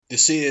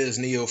This is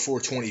Neo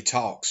 420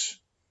 Talks,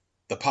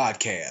 the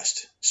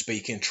podcast,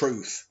 speaking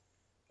truth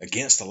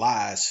against the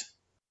lies.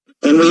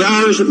 And we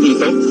are, as a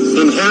people,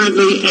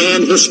 inherently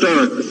and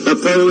historically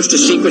opposed to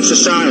secret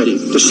society,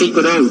 to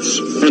secret oaths,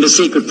 and to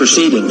secret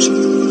proceedings.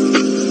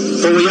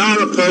 For we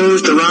are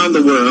opposed around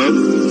the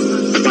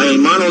world by a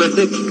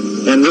monolithic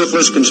and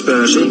ruthless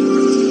conspiracy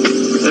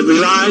that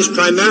relies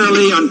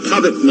primarily on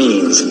covert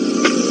means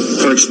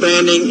for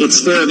expanding its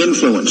sphere of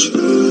influence,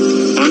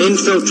 on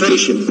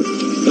infiltration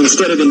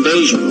instead of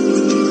invasion,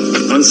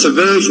 on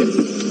subversion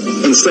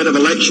instead of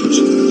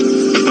elections,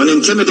 on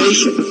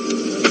intimidation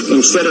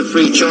instead of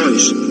free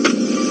choice.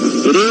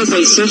 It is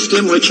a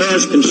system which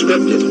has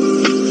conscripted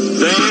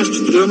vast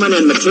human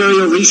and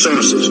material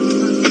resources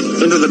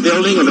into the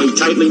building of a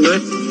tightly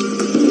knit,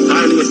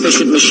 highly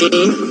efficient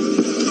machine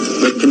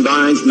that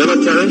combines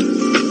military,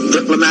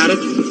 diplomatic,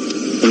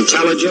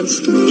 intelligence,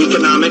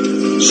 economic,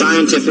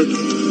 scientific,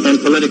 and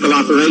political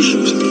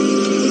operations.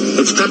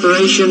 Its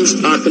preparations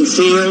are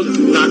concealed,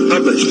 not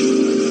published.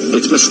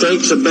 Its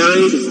mistakes are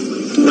buried,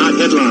 not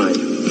headlined.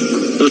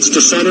 Its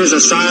dissenters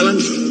are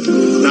silenced,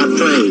 not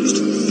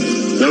praised.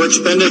 No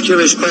expenditure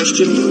is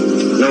questioned,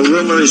 no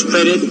rumor is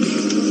printed,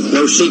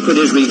 no secret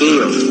is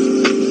revealed.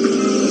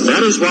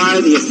 That is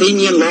why the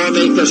Athenian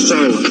lawmaker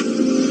Solon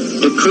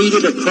decreed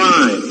it a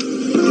crime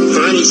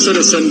for any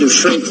citizen to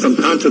shrink from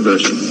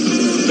controversy.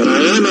 But I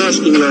am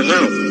asking your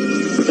help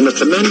in the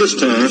tremendous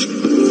task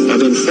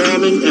of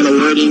informing and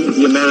alerting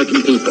the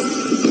American people,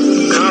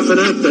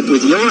 confident that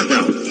with your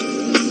help,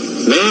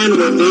 man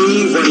will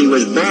be what he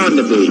was born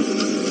to be,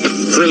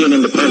 free and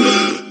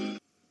independent.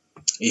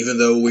 Even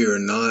though we are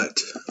not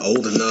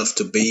old enough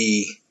to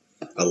be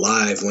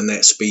alive when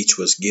that speech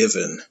was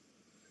given,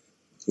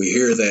 we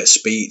hear that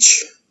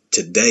speech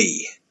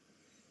today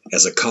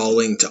as a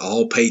calling to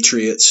all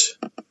patriots,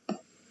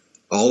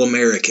 all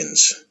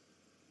Americans,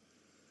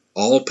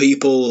 all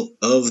people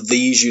of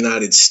these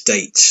United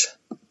States.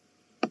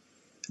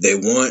 They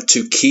want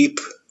to keep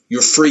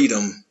your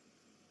freedom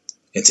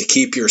and to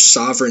keep your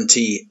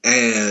sovereignty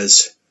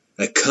as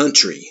a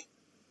country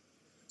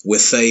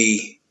with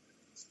a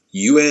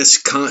U.S.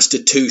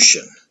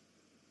 Constitution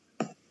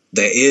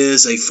that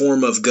is a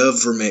form of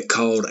government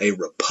called a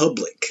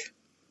republic.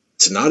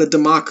 It's not a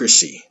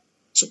democracy.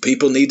 So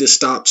people need to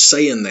stop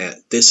saying that.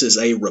 This is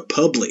a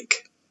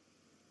republic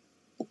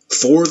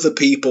for the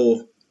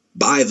people,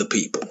 by the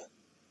people.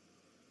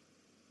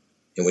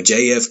 And when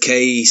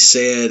JFK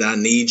said, I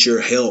need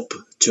your help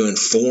to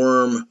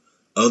inform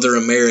other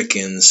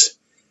Americans,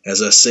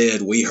 as I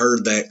said, we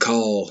heard that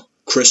call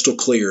crystal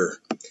clear.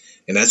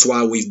 And that's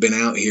why we've been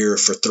out here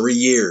for 3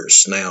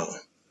 years now,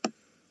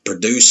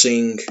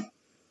 producing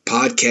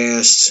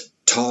podcasts,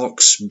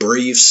 talks,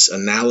 briefs,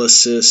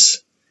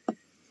 analysis,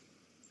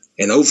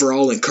 and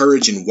overall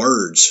encouraging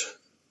words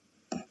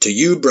to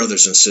you,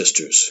 brothers and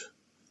sisters,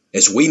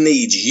 as we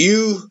need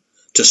you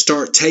to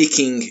start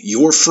taking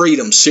your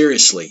freedom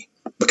seriously,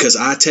 because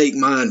I take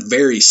mine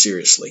very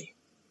seriously.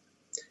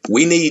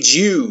 We need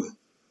you,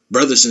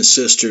 brothers and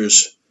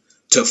sisters,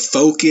 to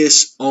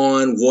focus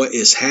on what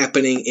is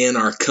happening in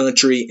our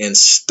country and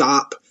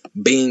stop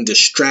being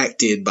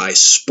distracted by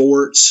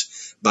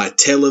sports, by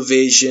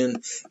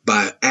television,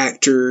 by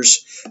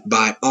actors,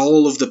 by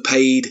all of the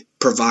paid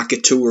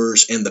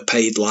provocateurs and the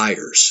paid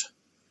liars.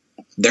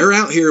 They're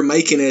out here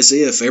making as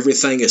if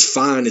everything is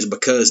fine is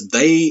because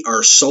they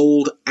are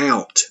sold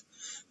out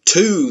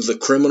to the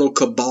criminal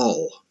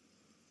cabal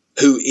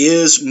who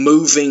is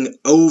moving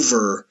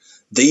over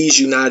these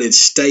United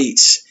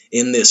States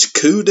in this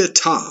coup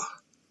d'etat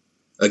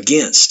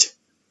against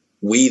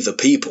we the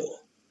people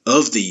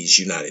of these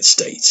United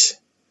States.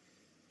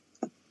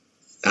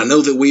 I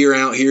know that we are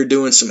out here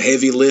doing some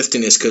heavy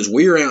lifting is because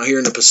we are out here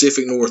in the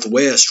Pacific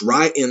Northwest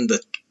right in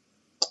the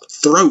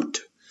throat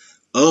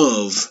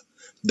of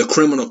the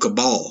criminal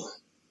cabal,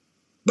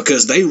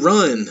 because they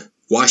run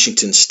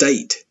Washington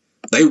State,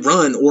 they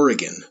run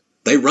Oregon,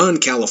 they run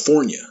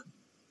California.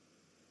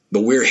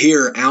 But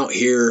we're out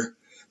here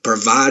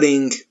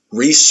providing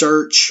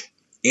research,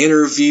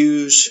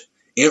 interviews,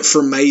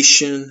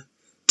 information,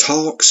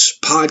 talks,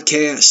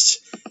 podcasts,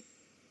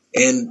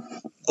 and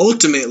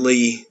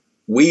ultimately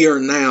we are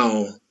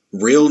now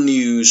real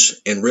news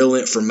and real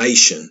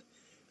information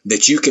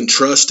that you can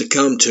trust to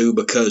come to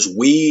because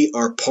we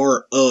are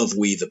part of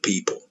we the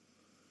people.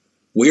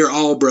 We are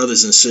all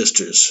brothers and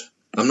sisters.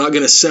 I'm not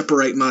going to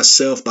separate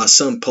myself by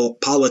some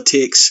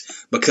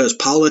politics because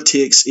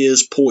politics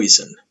is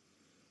poison.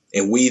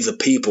 And we, the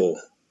people,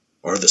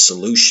 are the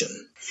solution.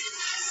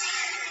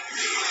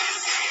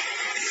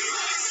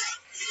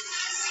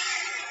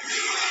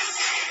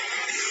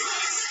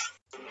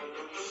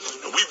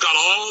 And we've got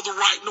all the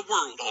right in the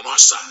world on our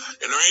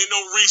side. And there ain't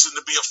no reason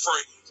to be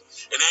afraid.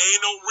 And there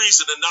ain't no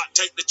reason to not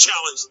take the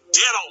challenge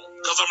dead on.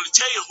 Because I'm going to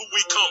tell you who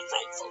we come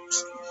from,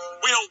 folks.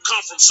 We don't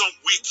come from some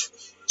weak,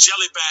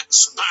 jellyback,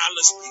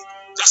 spineless people.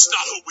 That's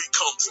not who we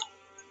come from.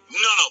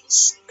 None of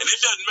us. And it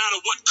doesn't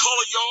matter what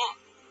color you are,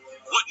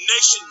 what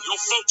nation your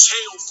folks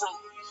hail from,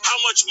 how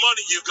much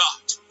money you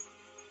got.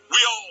 We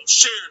all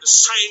share the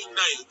same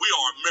name. We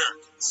are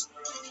Americans.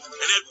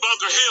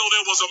 Bunker Hill,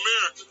 there was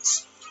Americans.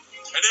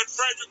 And at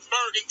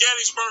Fredericksburg and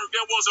Gettysburg,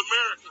 there was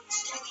Americans.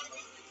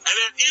 And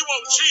at Iwo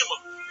Jima,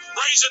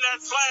 raising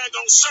that flag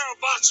on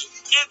Suribachi,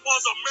 it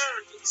was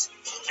Americans.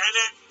 And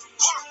at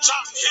Pork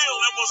Chop Hill,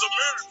 there was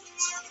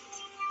Americans.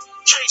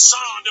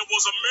 Quezon, there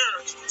was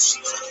Americans.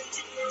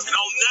 And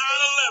on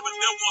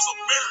 9/11, there was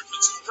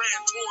Americans who ran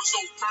towards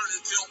those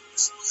burning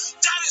buildings.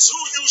 That is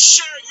who you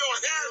share your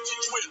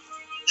heritage with.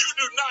 You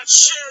do not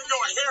share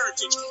your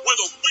heritage with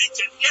a weak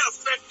and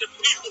ineffective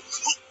people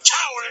who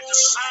cower at the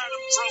side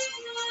of trouble.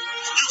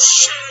 You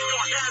share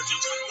your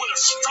heritage with a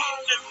strong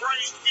and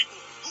brave people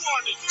who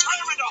are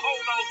determined to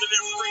hold on to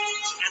their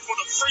freedom and for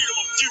the freedom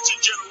of future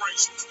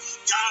generations.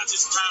 Guys,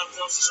 it's time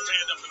for us to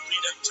stand up and be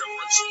that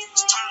generation.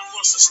 It's time for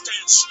us to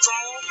stand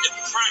strong and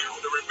proud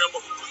to remember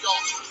who we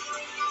are.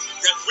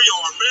 That we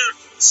are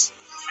Americans.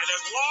 And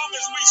as long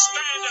as we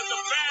stand as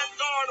the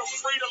vanguard of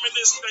freedom in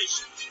this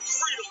nation,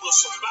 freedom will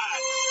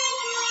survive.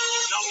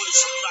 Not only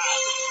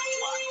survive, but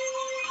thrive.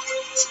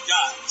 So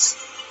guys,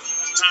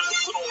 it's time to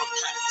put on our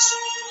packs.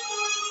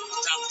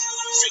 It's time to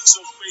fix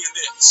those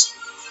bayonets.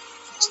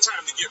 It's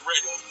time to get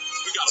ready.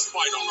 We got a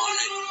fight on our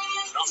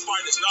hands. And our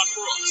fight is not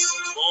for us,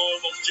 for all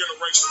those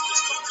generations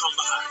that's going to come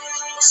behind.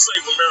 Let's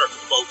save America,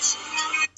 folks.